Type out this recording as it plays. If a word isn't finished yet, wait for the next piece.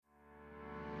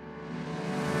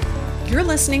You're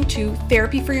listening to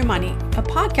Therapy for Your Money, a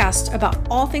podcast about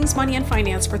all things money and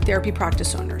finance for therapy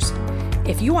practice owners.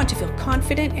 If you want to feel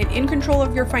confident and in control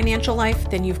of your financial life,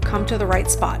 then you've come to the right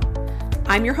spot.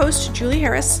 I'm your host, Julie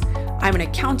Harris. I'm an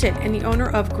accountant and the owner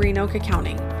of Green Oak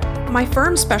Accounting. My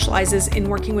firm specializes in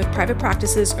working with private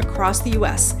practices across the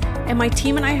U.S., and my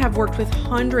team and I have worked with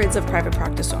hundreds of private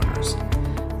practice owners.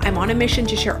 I'm on a mission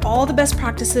to share all the best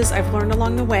practices I've learned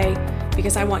along the way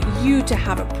because I want you to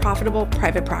have a profitable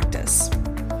private practice.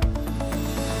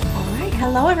 All right.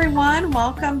 Hello, everyone.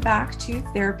 Welcome back to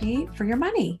Therapy for Your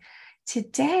Money.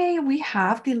 Today, we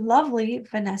have the lovely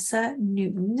Vanessa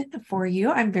Newton for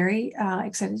you. I'm very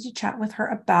excited to chat with her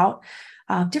about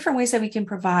different ways that we can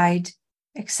provide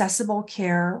accessible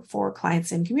care for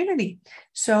clients in community.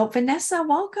 So, Vanessa,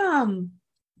 welcome.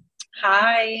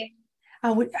 Hi.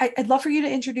 I'd love for you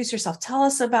to introduce yourself. Tell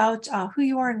us about who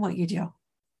you are and what you do.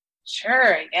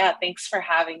 Sure. Yeah. Thanks for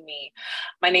having me.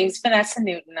 My name is Vanessa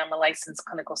Newton. I'm a licensed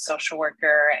clinical social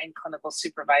worker and clinical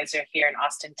supervisor here in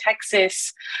Austin,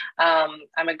 Texas. I'm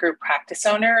a group practice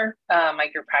owner. My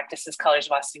group practice is Colors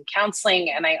of Austin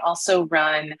Counseling, and I also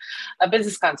run a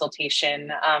business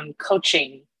consultation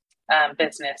coaching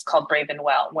business called Brave and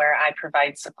Well, where I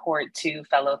provide support to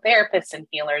fellow therapists and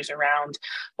healers around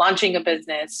launching a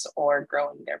business or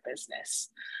growing their business.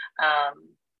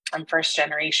 I'm first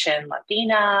generation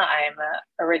Latina. I'm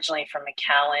originally from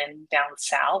McAllen down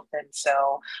south, and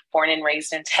so born and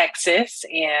raised in Texas.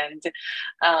 And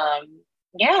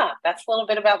that's a little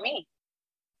bit about me.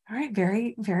 All right,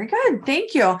 very, very good.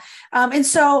 Thank you. And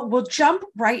so we'll jump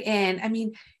right in. I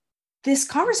mean, this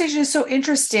conversation is so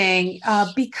interesting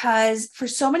because for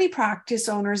so many practice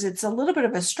owners, it's a little bit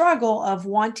of a struggle of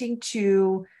wanting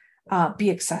to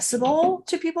be accessible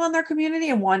to people in their community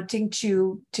and wanting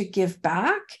to give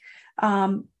back,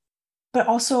 but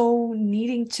also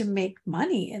needing to make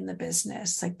money in the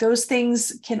business. Like those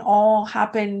things can all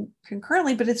happen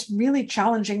concurrently, but it's really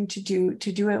challenging to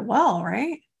do it well,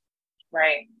 right?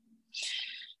 Right.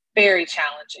 Very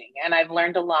challenging. And I've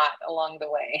learned a lot along the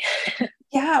way.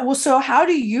 Yeah. Well, so how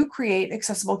do you create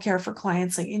accessible care for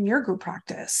clients like in your group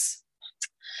practice?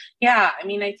 Yeah, I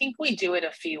mean, I think we do it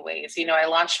a few ways. You know, I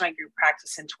launched my group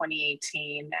practice in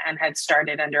 2018 and had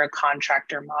started under a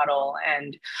contractor model.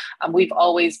 And we've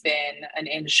always been an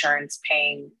insurance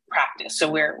paying practice.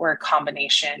 So we're a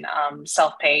combination,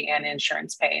 self-pay and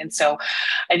insurance pay. And so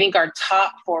I think our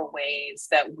top 4 ways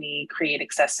that we create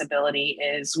accessibility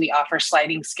is we offer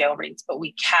sliding scale rates, but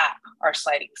we cap our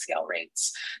sliding scale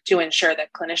rates to ensure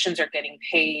that clinicians are getting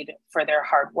paid for their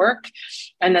hard work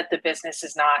and that the business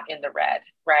is not in the red,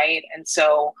 right? And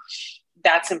so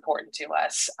that's important to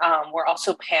us. We're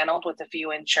also paneled with a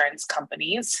few insurance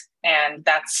companies, and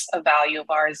that's a value of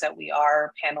ours that we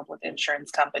are paneled with insurance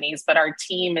companies, but our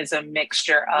team is a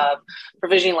mixture of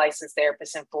provisionally licensed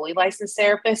therapists and fully licensed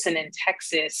therapists. And in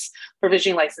Texas,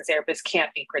 provisionally licensed therapists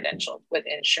can't be credentialed with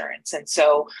insurance. And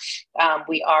so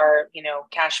we are,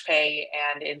 cash pay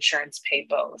and insurance pay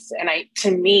both. And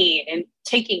to me,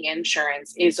 taking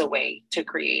insurance is a way to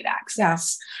create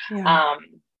access. Yeah.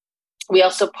 We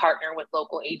also partner with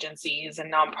local agencies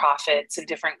and nonprofits and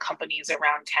different companies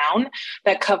around town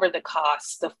that cover the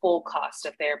full cost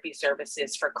of therapy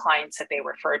services for clients that they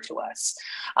refer to us.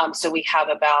 So we have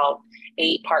about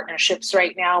 8 partnerships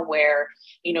right now where,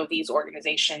 these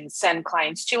organizations send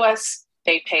clients to us.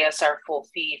 They pay us our full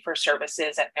fee for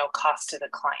services at no cost to the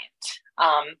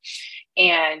client.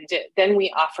 And then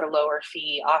we offer lower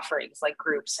fee offerings like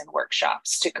groups and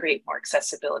workshops to create more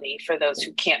accessibility for those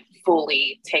who can't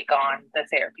fully take on the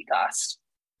therapy cost.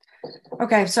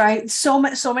 Okay. So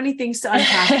many things to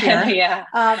unpack here. Yeah.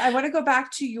 I want to go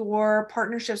back to your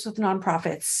partnerships with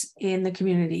nonprofits in the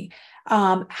community.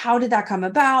 How did that come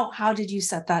about? How did you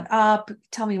set that up?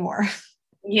 Tell me more.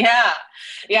 Yeah,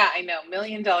 I know. $1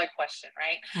 million question,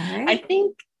 right? All right. I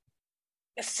think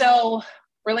so.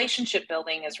 Relationship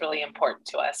building is really important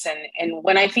to us. And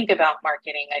when I think about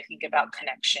marketing, I think about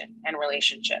connection and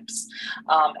relationships.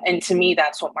 And to me,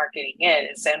 that's what marketing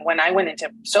is. And when I went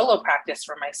into solo practice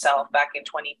for myself back in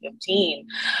 2015,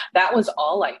 that was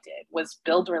all I did was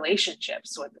build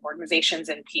relationships with organizations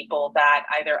and people that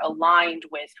either aligned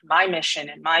with my mission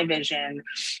and my vision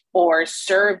or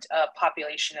served a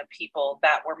population of people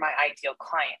that were my ideal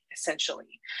client,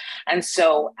 essentially. And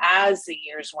so as the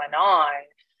years went on,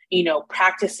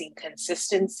 practicing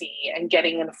consistency and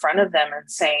getting in front of them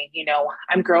and saying,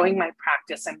 I'm growing my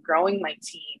practice, I'm growing my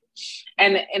team.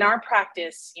 And in our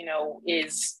practice,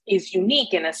 is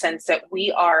unique in a sense that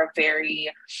we are a very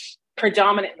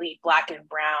predominantly Black and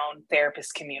brown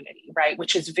therapist community, right?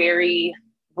 Which is very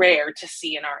rare to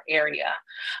see in our area.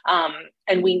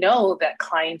 And we know that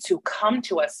clients who come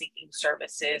to us seeking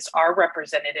services are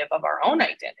representative of our own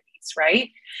identities, right?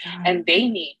 And they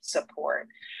need support.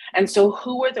 And so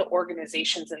who are the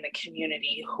organizations in the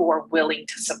community who are willing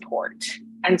to support?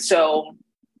 And so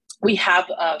we have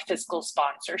a fiscal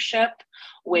sponsorship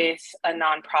with a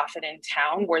nonprofit in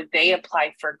town where they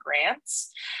apply for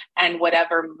grants, and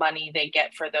whatever money they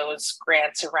get for those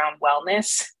grants around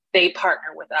wellness, they partner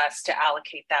with us to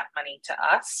allocate that money to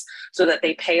us so that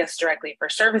they pay us directly for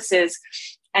services.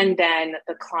 And then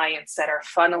the clients that are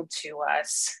funneled to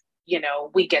us,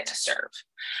 we get to serve.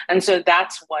 And so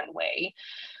that's one way.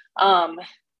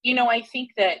 I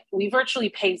think that we virtually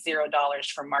pay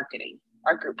 $0 for marketing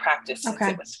our group practice since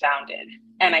it was founded.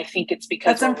 And I think it's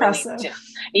because that's impressive.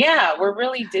 We're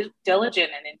really diligent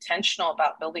and intentional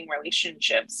about building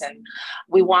relationships. And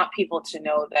we want people to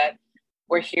know that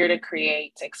we're here to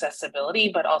create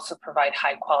accessibility, but also provide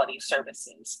high quality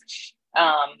services.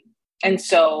 And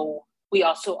so we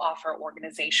also offer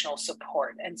organizational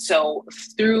support. And so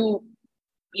through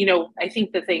I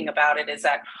think the thing about it is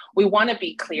that we want to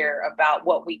be clear about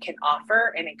what we can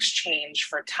offer in exchange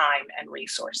for time and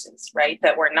resources, right?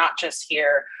 That we're not just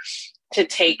here to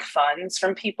take funds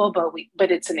from people,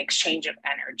 but it's an exchange of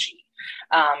energy.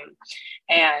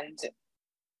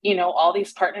 All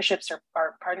these partnerships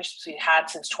are partnerships we've had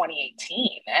since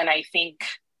 2018. And I think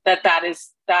that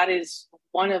is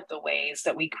one of the ways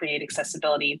that we create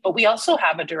accessibility. But we also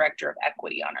have a director of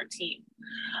equity on our team.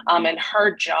 And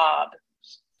her job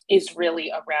is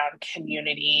really around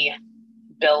community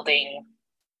building,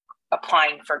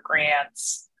 applying for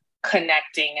grants,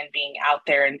 connecting and being out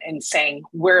there and saying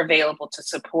we're available to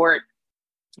support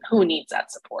who needs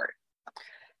that support.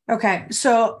 Okay.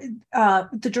 So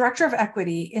the director of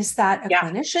equity, is that a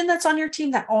clinician that's on your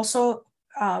team that also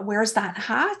wears that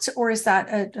hat, or is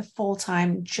that a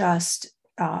full-time just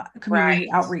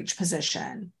community outreach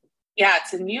position? Yeah,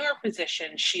 it's a newer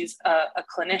position. She's a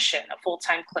clinician, a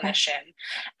full-time clinician,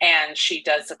 and she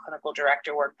does the clinical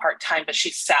director work part-time, but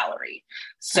she's salary.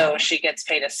 So she gets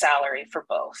paid a salary for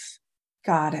both.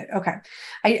 Got it. Okay.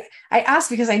 I asked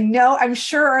because I'm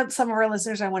sure some of our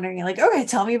listeners are wondering, okay,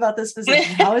 tell me about this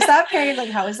position. How is that paid?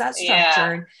 How is that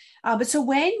structured? But so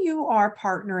when you are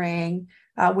partnering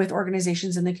with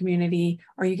organizations in the community,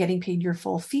 are you getting paid your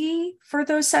full fee for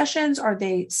those sessions? Are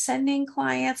they sending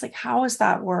clients? How is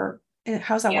that work?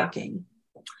 How's that working?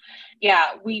 Yeah,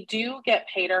 we do get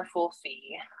paid our full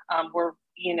fee.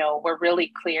 We're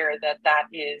really clear that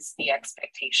is the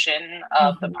expectation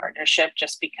of the partnership,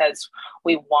 just because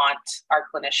we want our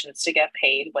clinicians to get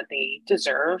paid what they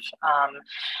deserve.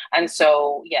 And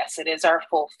so, yes, it is our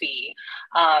full fee.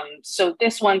 So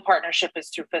this one partnership is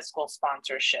through fiscal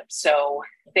sponsorship. So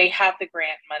they have the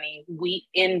grant money. We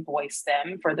invoice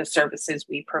them for the services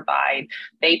we provide.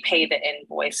 They pay the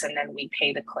invoice, and then we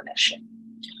pay the clinician.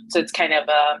 So it's kind of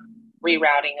a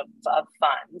rerouting of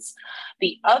funds.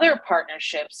 The other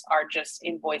partnerships are just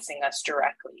invoicing us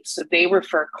directly. So they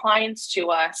refer clients to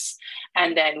us,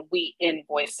 and then we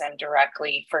invoice them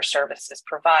directly for services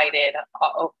provided,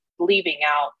 leaving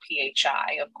out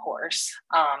PHI, of course,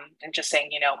 and just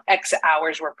saying, X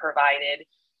hours were provided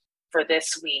for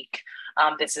this week.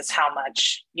 This is how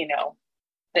much,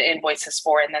 the invoice is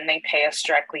for, and then they pay us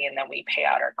directly, and then we pay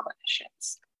out our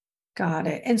clinicians. Got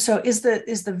it. And so is the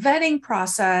vetting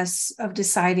process of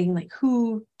deciding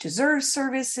who deserves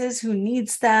services, who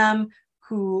needs them,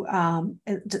 who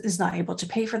is not able to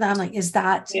pay for them, is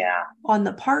that on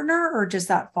the partner, or does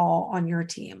that fall on your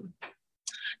team?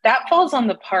 That falls on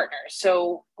the partner.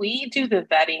 So we do the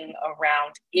vetting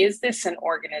around, is this an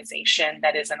organization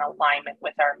that is in alignment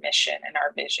with our mission and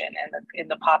our vision and in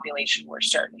the population we're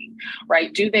serving,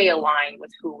 right? Do they align with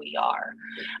who we are?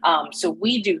 So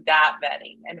we do that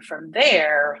vetting. And from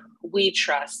there, we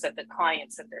trust that the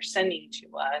clients that they're sending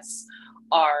to us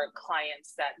are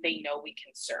clients that they know we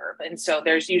can serve. And so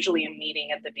there's usually a meeting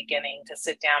at the beginning to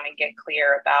sit down and get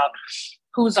clear about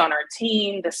who's on our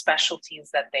team, the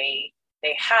specialties that they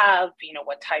have,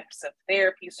 what types of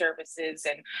therapy services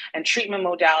and treatment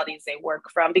modalities they work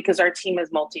from, because our team is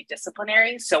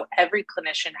multidisciplinary. So every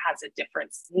clinician has a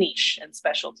different niche and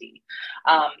specialty.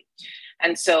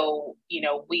 And so,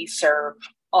 we serve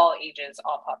all ages,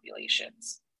 all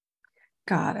populations.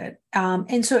 Got it.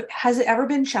 And so has it ever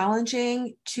been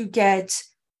challenging to get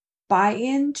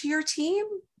buy-in to your team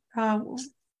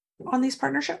on these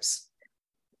partnerships?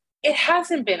 It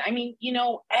hasn't been. I mean,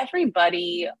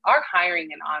 everybody, our hiring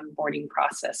and onboarding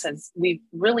process we've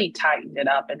really tightened it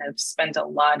up and have spent a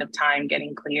lot of time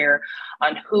getting clear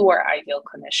on who our ideal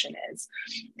clinician is.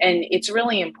 And it's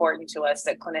really important to us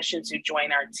that clinicians who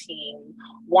join our team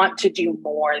want to do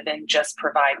more than just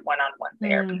provide one-on-one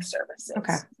therapy services,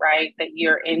 okay. right? That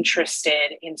you're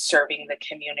interested in serving the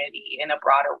community in a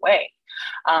broader way.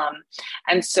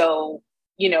 And so,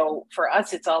 for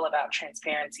us, it's all about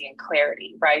transparency and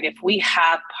clarity, right? If we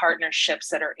have partnerships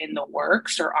that are in the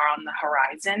works or are on the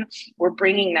horizon, we're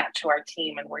bringing that to our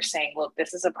team and we're saying, look,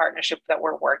 this is a partnership that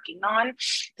we're working on.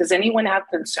 Does anyone have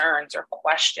concerns or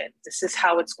questions? This is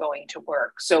how it's going to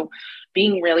work. So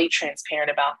being really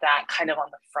transparent about that kind of on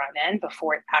the front end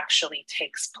before it actually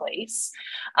takes place,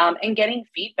 and getting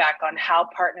feedback on how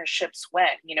partnerships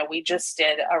went. We just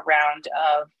did a round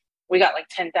of, we got like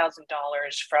 $10,000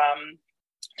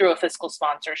 through a fiscal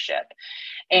sponsorship.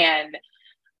 And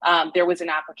there was an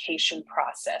application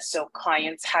process. So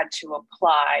clients had to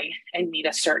apply and meet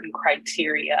a certain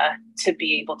criteria to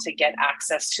be able to get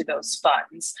access to those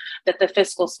funds that the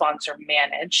fiscal sponsor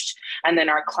managed. And then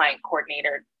our client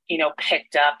coordinator,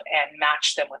 picked up and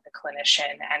matched them with the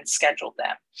clinician and scheduled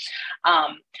them.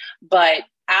 But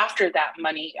after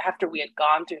we had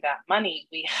gone through that money,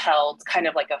 we held kind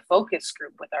of like a focus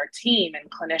group with our team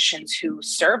and clinicians who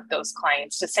served those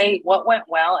clients to say what went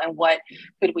well and what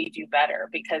could we do better,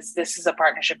 because this is a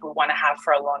partnership we want to have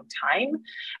for a long time.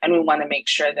 And we want to make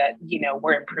sure that,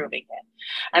 we're improving it.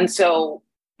 And so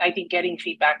I think getting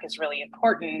feedback is really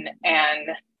important, and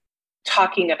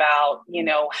talking about,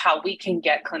 how we can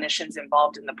get clinicians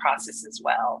involved in the process as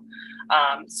well.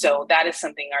 So that is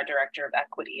something our director of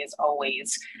equity is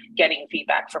always getting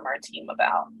feedback from our team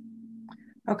about.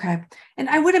 Okay. And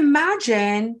I would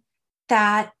imagine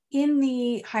that in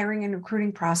the hiring and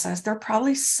recruiting process, there are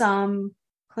probably some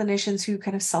clinicians who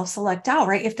kind of self-select out,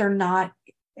 right? If they're not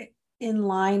in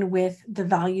line with the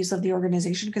values of the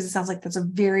organization, because it sounds like that's a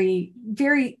very,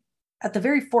 very at the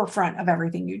very forefront of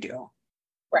everything you do.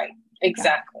 Right.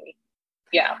 Exactly.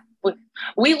 Yeah.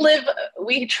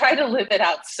 We try to live it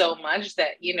out so much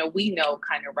that, we know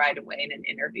kind of right away in an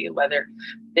interview whether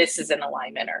this is in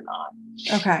alignment or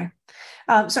not. Okay.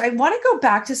 So I want to go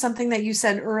back to something that you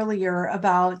said earlier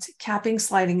about capping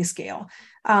sliding scale.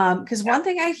 Because one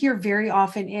thing I hear very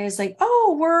often is like,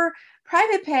 oh, we're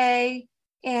private pay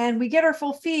and we get our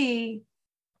full fee.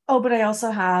 Oh, but I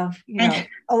also have,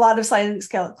 a lot of sliding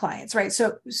scale clients, right?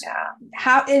 So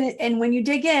how, and when you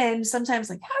dig in, sometimes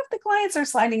like half the clients are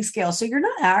sliding scale. So you're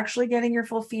not actually getting your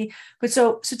full fee. But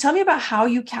so tell me about how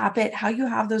you cap it, how you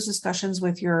have those discussions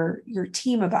with your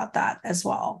team about that as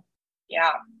well.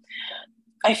 Yeah.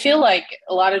 I feel like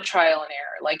a lot of trial and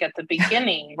error, like at the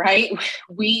beginning, right?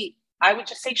 I would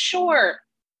just say, sure,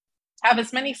 have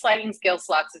as many sliding scale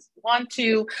slots as you want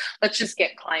to. Let's just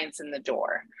get clients in the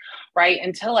door, right?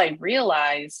 Until I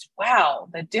realized, wow,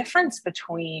 the difference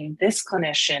between this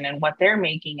clinician and what they're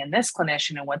making and this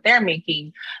clinician and what they're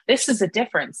making, this is a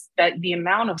difference. That the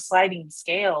amount of sliding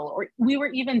scale, or we were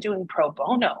even doing pro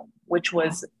bono, which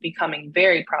was becoming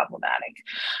very problematic.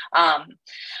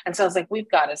 And so I was like,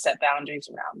 we've got to set boundaries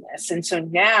around this. And so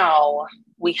now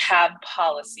we have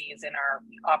policies in our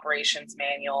operations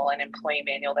manual and employee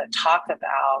manual that talk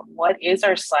about what is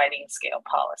our sliding scale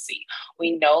policy.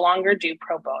 We no longer do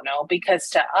pro bono, because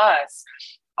to us,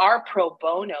 our pro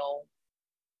bono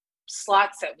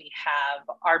slots that we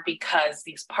have are because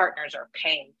these partners are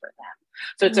paying for them.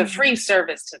 So it's a free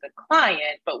service to the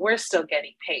client, but we're still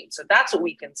getting paid. So that's what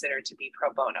we consider to be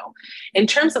pro bono. In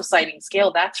terms of sliding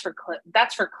scale, that's for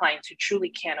clients who truly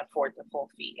can't afford the full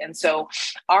fee. And so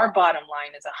our bottom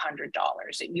line is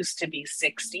 $100. It used to be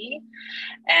 $60,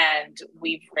 and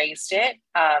we've raised it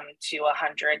to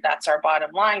 $100. That's our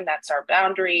bottom line. That's our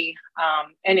boundary.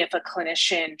 And if a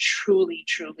clinician truly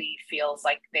feels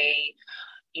like they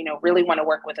really want to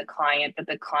work with a client, but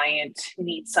the client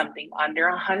needs something under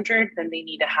 100, then they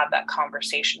need to have that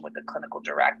conversation with the clinical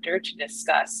director to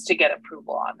discuss, to get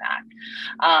approval on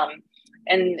that.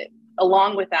 And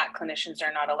along with that, clinicians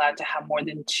are not allowed to have more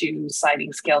than 2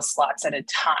 sliding scale slots at a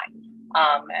time.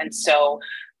 And so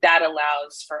that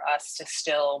allows for us to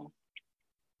still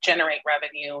generate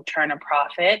revenue, turn a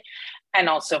profit, and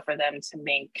also for them to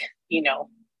make,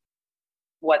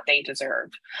 what they deserve.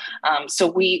 So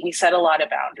we set a lot of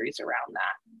boundaries around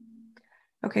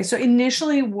that. Okay. So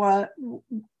initially, what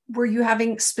were you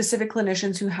having specific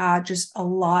clinicians who had just a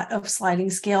lot of sliding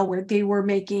scale where they were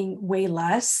making way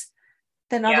less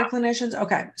than other clinicians?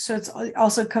 Okay. So it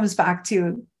also comes back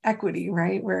to equity,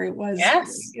 right? Where it was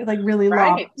like really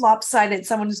lopsided.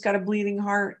 Someone who's got a bleeding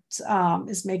heart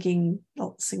is making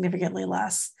significantly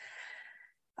less.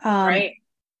 Right.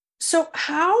 So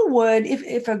how would,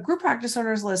 if a group practice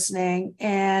owner is listening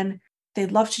and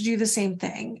they'd love to do the same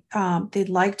thing, they'd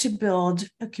like to build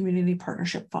a community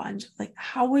partnership fund, like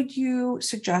how would you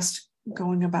suggest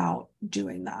going about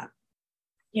doing that?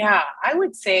 Yeah, I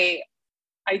would say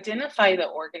identify the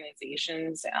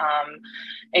organizations,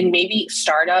 and maybe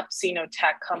startups,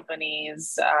 tech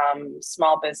companies,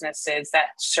 small businesses that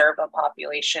serve a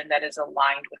population that is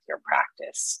aligned with your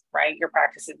practice, right? Your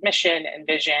practice's mission and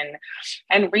vision,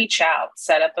 and reach out,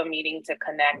 set up a meeting to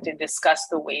connect and discuss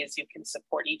the ways you can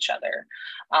support each other.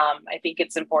 I think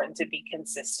it's important to be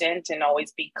consistent and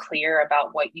always be clear about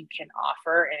what you can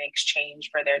offer in exchange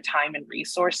for their time and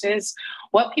resources.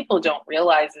 What people don't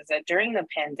realize is that during the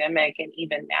pandemic and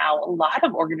even now, a lot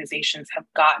of organizations have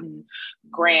gotten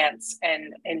grants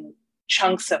and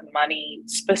chunks of money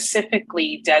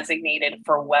specifically designated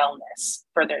for wellness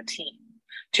for their team,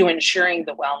 to ensuring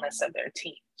the wellness of their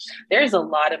team. There's a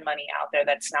lot of money out there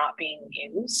that's not being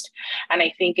used. And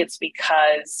I think it's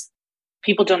because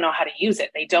people don't know how to use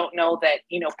it. They don't know that,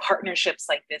 partnerships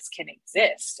like this can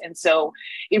exist. And so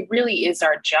it really is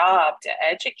our job to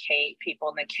educate people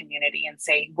in the community and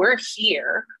say, we're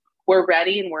here, we're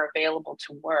ready, and we're available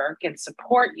to work and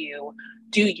support you.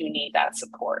 Do you need that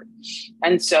support?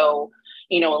 And so,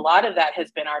 a lot of that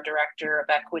has been our director of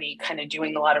equity kind of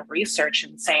doing a lot of research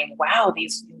and saying, wow,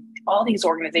 all these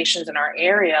organizations in our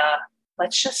area,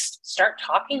 let's just start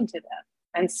talking to them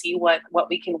and see what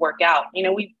we can work out.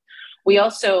 We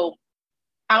also,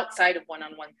 outside of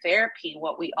one-on-one therapy,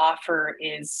 what we offer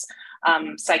is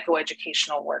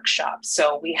psychoeducational workshops.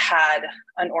 So we had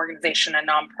an organization, a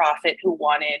nonprofit, who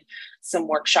wanted some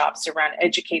workshops around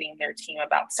educating their team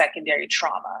about secondary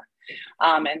trauma.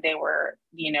 And they were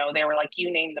like,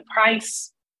 you name the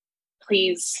price,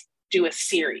 please do a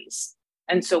series.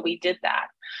 And so we did that.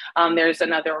 There's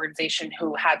another organization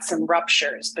who had some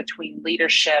ruptures between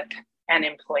leadership and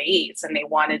employees, and they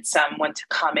wanted someone to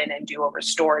come in and do a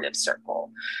restorative circle.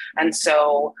 And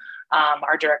so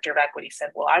our director of equity said,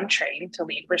 well, I'm trained to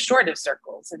lead restorative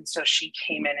circles. And so she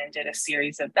came in and did a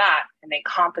series of that, and they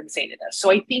compensated us.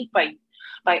 So I think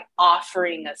by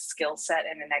offering a skill set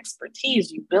and an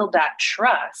expertise, you build that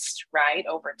trust, right,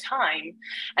 over time,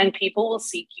 and people will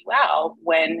seek you out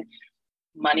when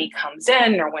money comes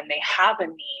in or when they have a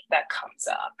need that comes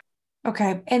up.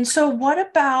 Okay. And so what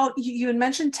about, you had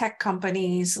mentioned tech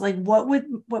companies, like what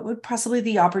would possibly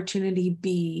the opportunity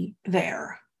be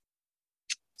there?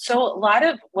 So a lot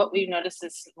of what we've noticed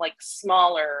is like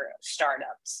smaller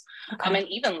startups, Okay. and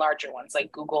even larger ones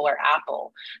like Google or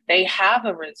Apple, they have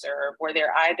a reserve where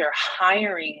they're either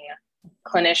hiring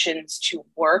clinicians to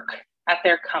work at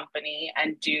their company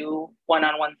and do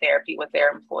one-on-one therapy with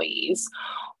their employees,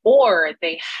 or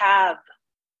they have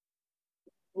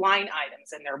line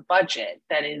items in their budget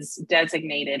that is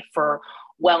designated for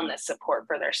wellness support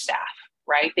for their staff,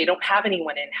 right? They don't have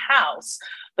anyone in-house,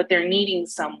 but they're needing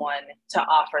someone to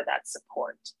offer that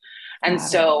support. And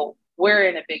so we're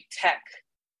in a big tech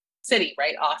city,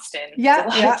 right? Austin. Yeah.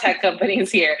 There's a lot of tech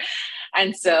companies here.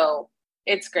 And so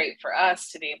it's great for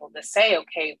us to be able to say,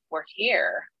 okay, we're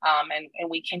here, and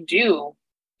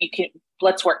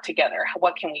let's work together.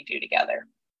 What can we do together?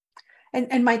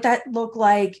 And might that look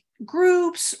like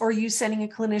groups, or you sending a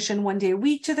clinician one day a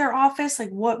week to their office? Like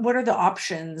what are the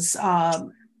options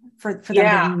for them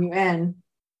bringing you in?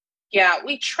 Yeah,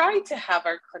 we try to have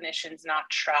our clinicians not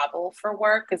travel for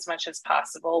work as much as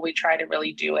possible. We try to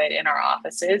really do it in our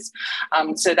offices.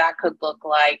 So that could look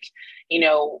like,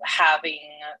 having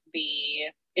the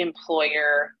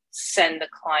employer send the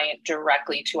client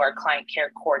directly to our client care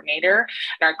coordinator.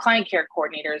 And our client care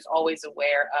coordinator is always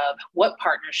aware of what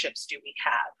partnerships do we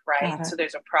have, right? So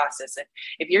there's a process.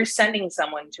 If you're sending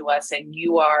someone to us and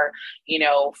you are,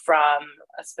 from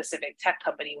a specific tech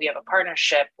company we have a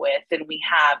partnership with, and we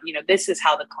have, this is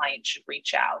how the client should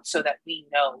reach out so that we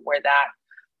know where that,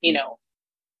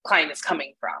 client is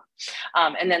coming from.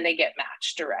 And then they get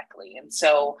matched directly. And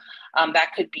so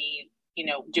that could be,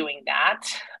 doing that.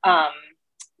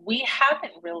 We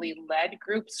haven't really led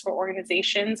groups for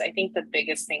organizations. I think the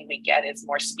biggest thing we get is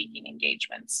more speaking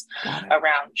engagements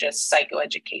around just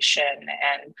psychoeducation,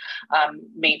 and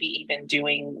maybe even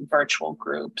doing virtual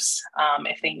groups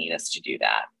if they need us to do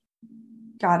that.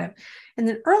 Got it. And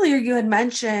then earlier you had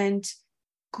mentioned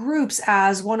groups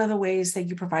as one of the ways that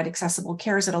you provide accessible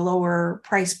cares at a lower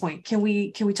price point. Can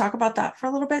we talk about that for a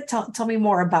little bit? Tell me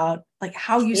more about like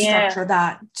how you structure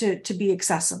that to be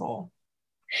accessible.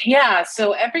 Yeah,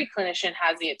 so every clinician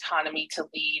has the autonomy to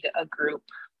lead a group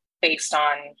based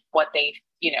on what they,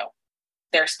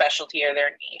 their specialty or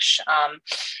their niche.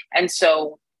 And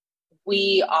so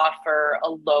we offer a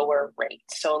lower rate,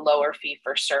 so a lower fee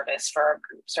for service for our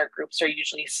groups. Our groups are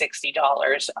usually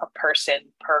 $60 a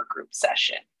person per group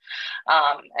session.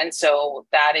 And so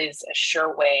that is a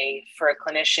sure way for a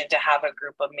clinician to have a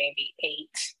group of maybe 8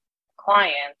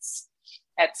 clients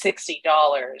at $60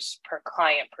 per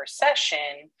client per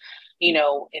session.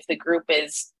 If the group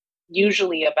is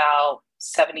usually about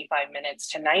 75 minutes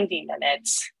to 90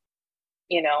 minutes,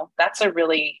 that's a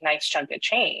really nice chunk of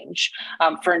change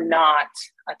for not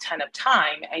a ton of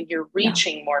time, and you're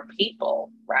reaching more people,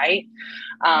 right?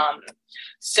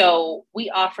 So we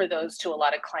offer those to a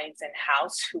lot of clients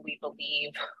in-house who we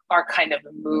believe are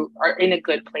are in a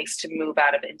good place to move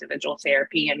out of individual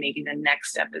therapy, and maybe the next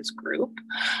step is group,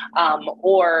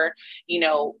 or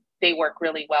they work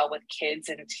really well with kids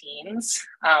and teens.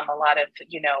 A lot of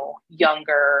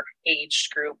younger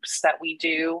aged groups that we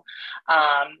do.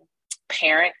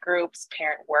 Parent groups,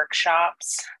 parent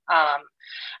workshops.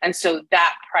 And so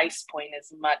that price point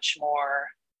is much more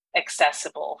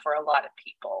accessible for a lot of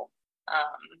people.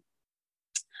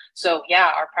 So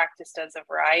yeah, our practice does a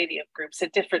variety of groups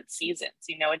at different seasons.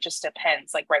 It just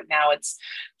depends. Like right now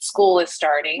school is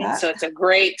starting. So it's a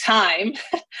great time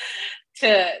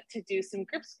to do some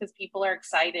groups because people are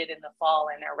excited in the fall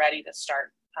and are ready to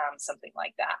start something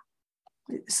like that.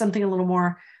 Something a little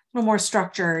more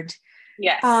structured.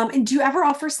 Yes. And do you ever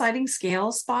offer sliding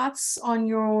scale spots on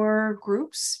your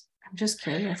groups? I'm just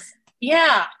curious.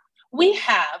 Yeah, we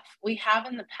have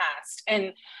in the past.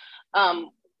 And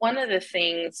one of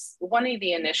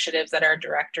the initiatives that our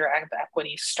director of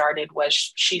equity started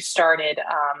was she started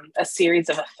a series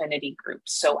of affinity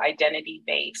groups. So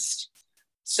identity-based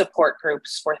support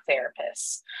groups for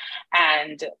therapists.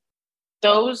 And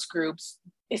those groups,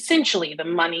 essentially the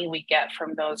money we get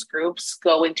from those groups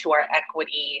go into our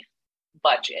equity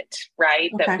budget,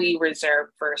 right? Okay. That we reserve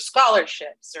for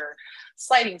scholarships or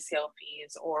sliding scale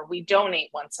fees, or we donate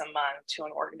once a month to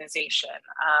an organization,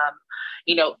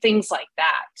 things like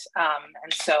that.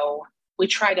 And so we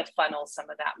try to funnel some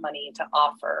of that money to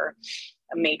offer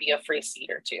maybe a free seat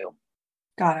or two.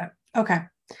 Got it. Okay.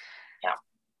 Yeah.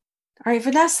 All right,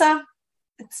 Vanessa,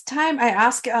 it's time I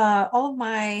ask all of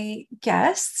my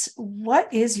guests,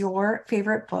 what is your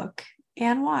favorite book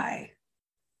and why?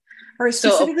 Or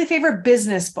specifically favorite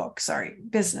business book.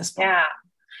 Yeah.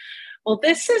 Well,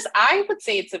 I would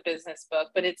say it's a business book,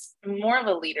 but it's more of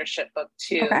a leadership book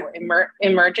too. Okay.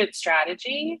 Emergent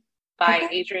Strategy by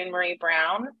Adrienne Maree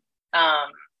Brown.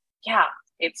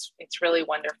 It's really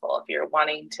wonderful if you're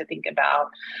wanting to think about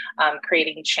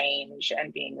creating change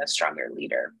and being a stronger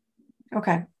leader.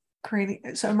 Okay.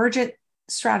 Emergent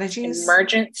Strategies.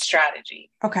 Emergent Strategy.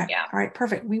 Okay. Yeah. All right.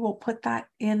 Perfect. We will put that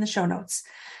in the show notes.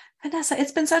 Vanessa,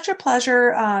 it's been such a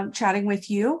pleasure chatting with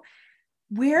you.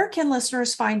 Where can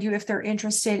listeners find you if they're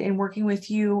interested in working with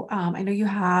you? I know you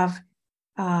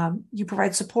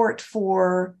provide support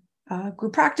for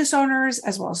group practice owners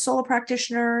as well as solo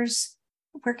practitioners.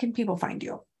 Where can people find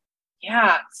you?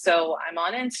 Yeah, so I'm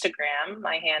on Instagram.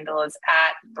 My handle is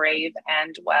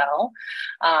 @braveandwell.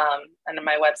 And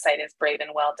my website is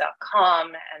braveandwell.com.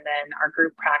 And then our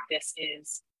group practice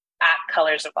is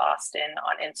 @Colors of Boston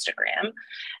on Instagram.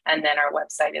 And then our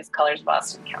website is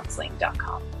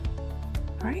colorsofbostoncounseling.com.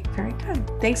 All right, very good.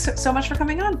 Thanks so much for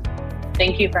coming on.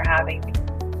 Thank you for having me.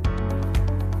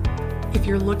 If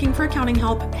you're looking for accounting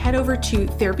help, head over to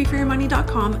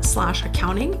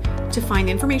therapyforyourmoney.com/accounting to find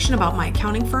information about my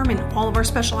accounting firm and all of our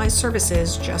specialized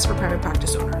services just for private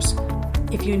practice owners.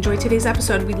 If you enjoyed today's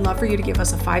episode, we'd love for you to give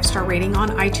us a 5-star rating on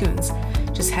iTunes.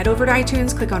 Just head over to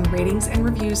iTunes, click on ratings and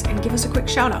reviews, and give us a quick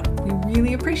shout out. We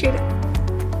really appreciate it.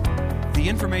 The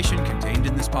information contained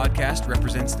in this podcast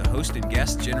represents the host and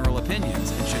guest general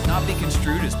opinions and should not be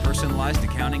construed as personalized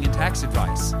accounting and tax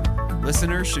advice.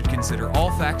 Listeners should consider all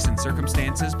facts and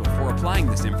circumstances before applying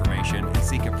this information and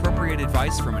seek appropriate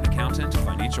advice from an accountant,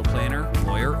 financial planner,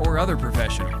 lawyer, or other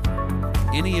professional.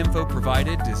 Any info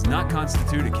provided does not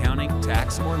constitute accounting,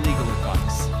 tax, or legal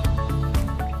advice.